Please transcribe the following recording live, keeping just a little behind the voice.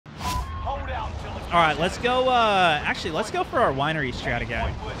All right, let's go. Actually, let's go for our winery strat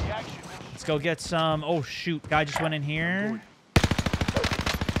again. Let's go get some. Oh, shoot. Guy just went in here.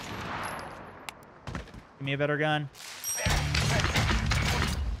 Give me a better gun.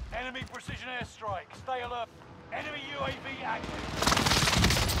 Enemy precision airstrike. Stay alert. Enemy UAV active.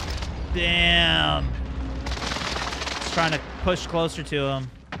 Damn. Just trying to push closer to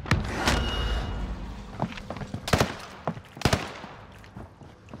him.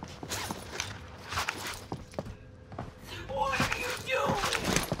 What are you doing?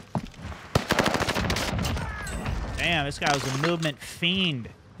 Damn, this guy was a movement fiend.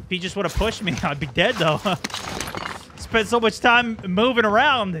 If he just would have pushed me, I'd be dead, though. Spent so much time moving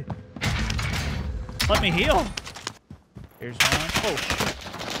around. Let me heal. Here's one. Oh, shit.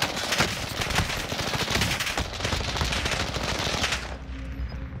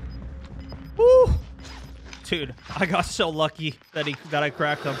 Woo! Dude, I got so lucky that I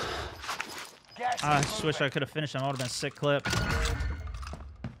cracked him. I just wish I could have finished him. That would have been a sick clip.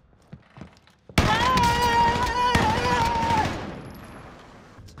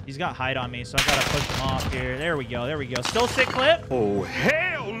 He's got height on me, so I gotta push him off here. There we go. There we go. Still sick clip? Oh,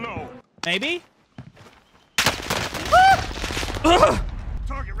 hell no! Maybe?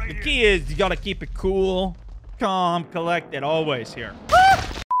 Target right The here. key is you gotta keep it cool, calm, collected, always here.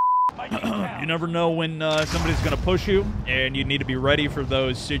 You never know when somebody's gonna push you, and you need to be ready for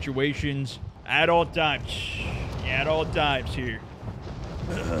those situations at all times. At all times here.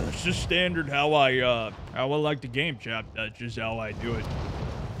 It's just standard how I like the game, chap. That's just how I do it.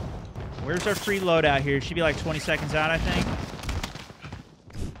 Where's our free loadout here? It should be like 20 seconds out, I think.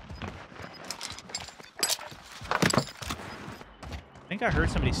 I think I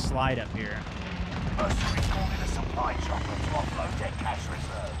heard somebody slide up here.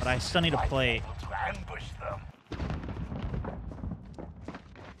 But I still need a plate.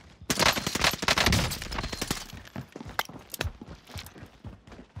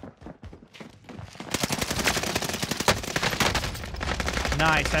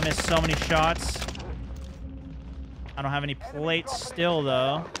 Nice, I missed so many shots. I don't have any plates still,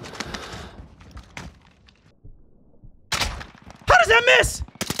 though. How does that miss?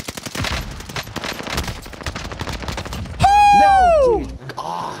 No!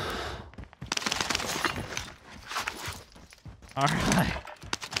 Oh. All right.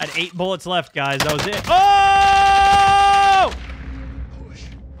 I had 8 bullets left, guys. That was it. Oh! Push.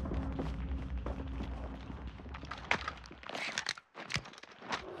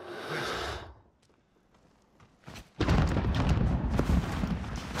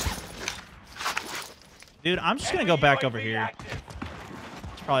 Dude, I'm just going to go back over here.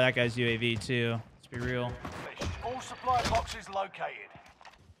 It's probably that guy's UAV, too. Let's be real. All supply boxes located.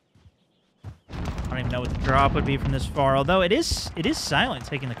 I don't even know what the drop would be from this far. Although it is silent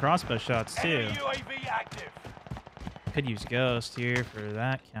taking the crossbow shots, too. Enemy UAV active. Could use Ghost here for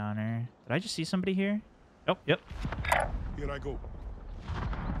that counter. Did I just see somebody here? Oh, yep. Here I go.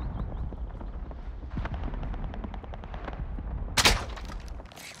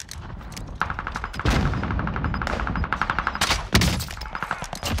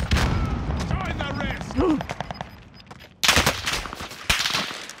 Join the rest. You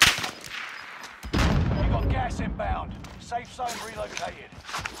got gas inbound. Safe zone relocated.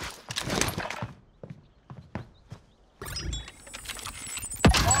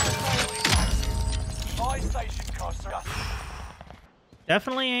 Fire station costs.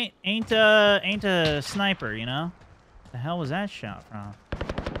 Definitely ain't a sniper, you know? The hell was that shot from?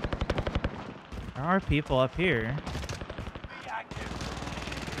 There are people up here. Be active.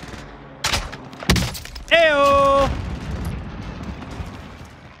 Ayo!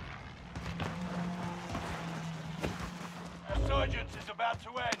 Resurgence is about to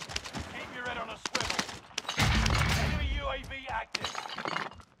end. Keep your head on a swivel. Enemy UAV active.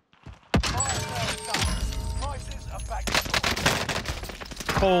 Fire sales done. Prices are back to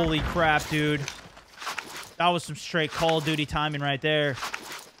normal. Holy crap, dude. That was some straight Call of Duty timing right there.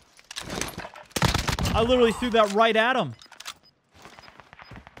 I literally threw that right at him.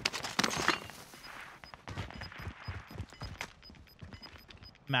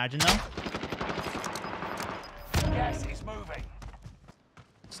 Imagine, though. Gas is moving.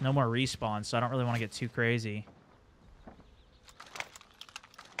 It's no more respawn, so I don't really want to get too crazy.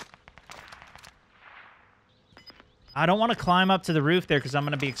 I don't want to climb up to the roof there because I'm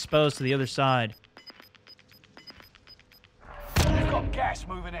going to be exposed to the other side. You've got gas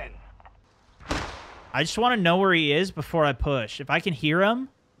moving in. I just want to know where he is before I push. If I can hear him,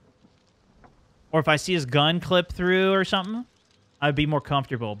 or if I see his gun clip through or something, I'd be more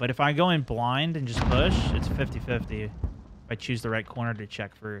comfortable. But if I go in blind and just push, it's 50-50. If I choose the right corner to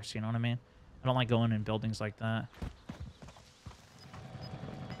check first, you know what I mean? I don't like going in buildings like that.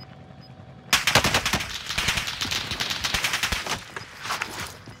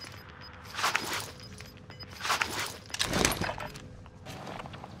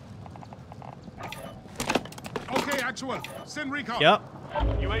 Okay, actual. Send recon. Yep.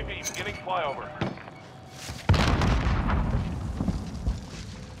 UAV beginning flyover.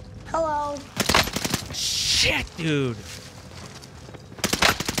 Hello. Shit, dude.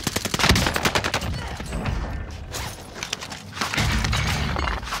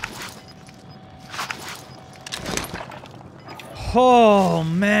 Oh,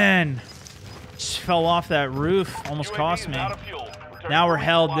 man. Just fell off that roof. Almost cost me. Now we're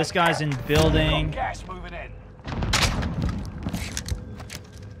held. This guy's in building. Gas moving in.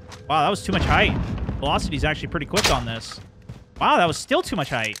 Wow, that was too much height. Velocity's actually pretty quick on this. Wow, that was still too much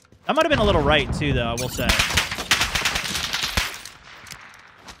height. That might have been a little right, too, though, I will say.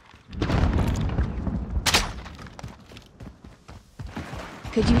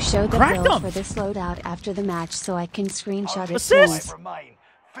 Could you show the Cracked build them. for this loadout after the match so I can screenshot it, Assist. please? Remain.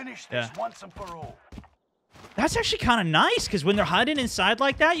 Finish this Yeah. once and for all. That's actually kind of nice, because when they're hiding inside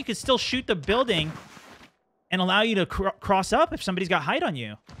like that, you can still shoot the building and allow you to cross up if somebody's got height on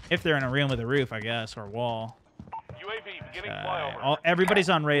you. If they're in a room with a roof, I guess, or a wall. UAV beginning flyover. Everybody's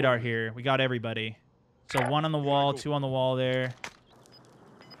on radar here. We got everybody. So one on the wall, two on the wall there.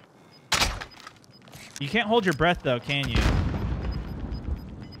 You can't hold your breath, though, can you?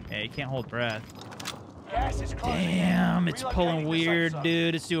 Yeah, you can't hold breath. Gas is closing in. Damn, it's pulling Relocating the weird, safe zone.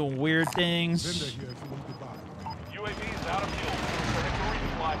 dude. It's doing weird Send things. that here if you want to buy. UAV is out of fuel. Territory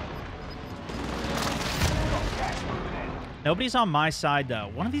flight. Gas moving in. Nobody's on my side, though.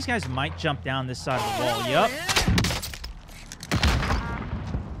 One of these guys might jump down this side of the wall. Yep.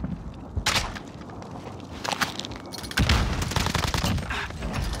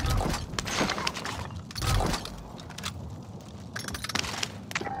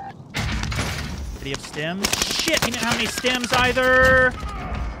 Did he have stems? Shit, he didn't have any stems either.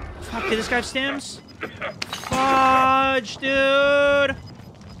 Fuck, did this guy have stems? Fudge, dude.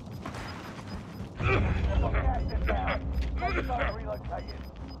 Gas is down. Safe zone relocated.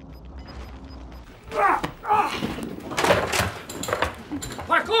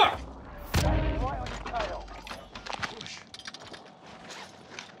 Parkour! Right on your tail. Push.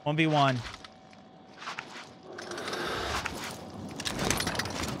 1v1.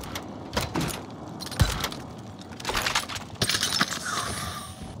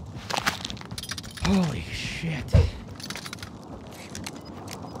 Holy shit. I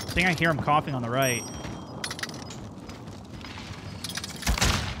think I hear him coughing on the right.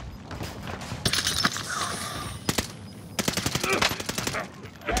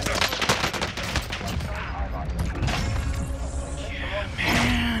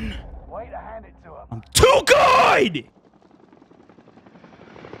 Man. Way to hand it to him. I'm too good!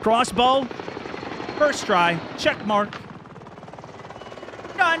 Crossbow. First try. Check mark.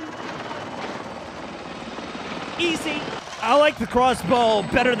 Done. Easy. I like the crossbow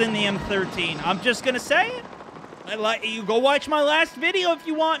better than the M13. I'm just gonna say it. I like you. Go watch my last video if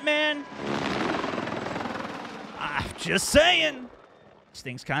you want, man. I'm just saying. This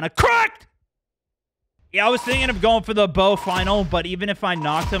thing's kind of cracked. Yeah, I was thinking of going for the bow final, but even if I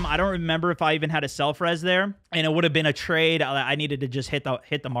knocked him, I don't remember if I even had a self-res there, and it would have been a trade. I needed to just hit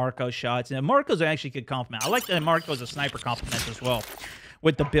the Marco shots, and Marco's actually could compliment. I like that Marco's a sniper compliment as well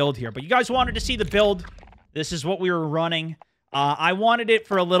with the build here. But you guys wanted to see the build. This is what we were running. I wanted it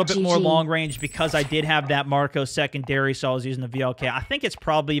for a little bit more long range because I did have that Marco secondary, so I was using the VLK. I think it's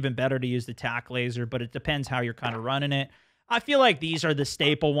probably even better to use the TAC laser, but it depends how you're kind of running it. I feel like these are the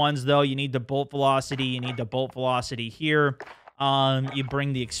staple ones, though. You need the bolt velocity. You need the bolt velocity here. You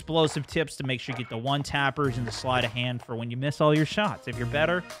bring the explosive tips to make sure you get the one-tappers and the sleight of hand for when you miss all your shots. If you're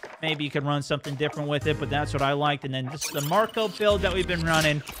better, maybe you could run something different with it, but that's what I liked. And then just the Marco build that we've been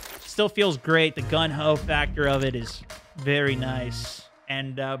running still feels great. The gun-ho factor of it is very nice.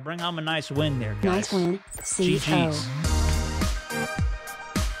 And bring home a nice win there, guys. Nice win. GG's.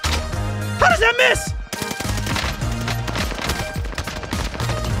 How does that miss?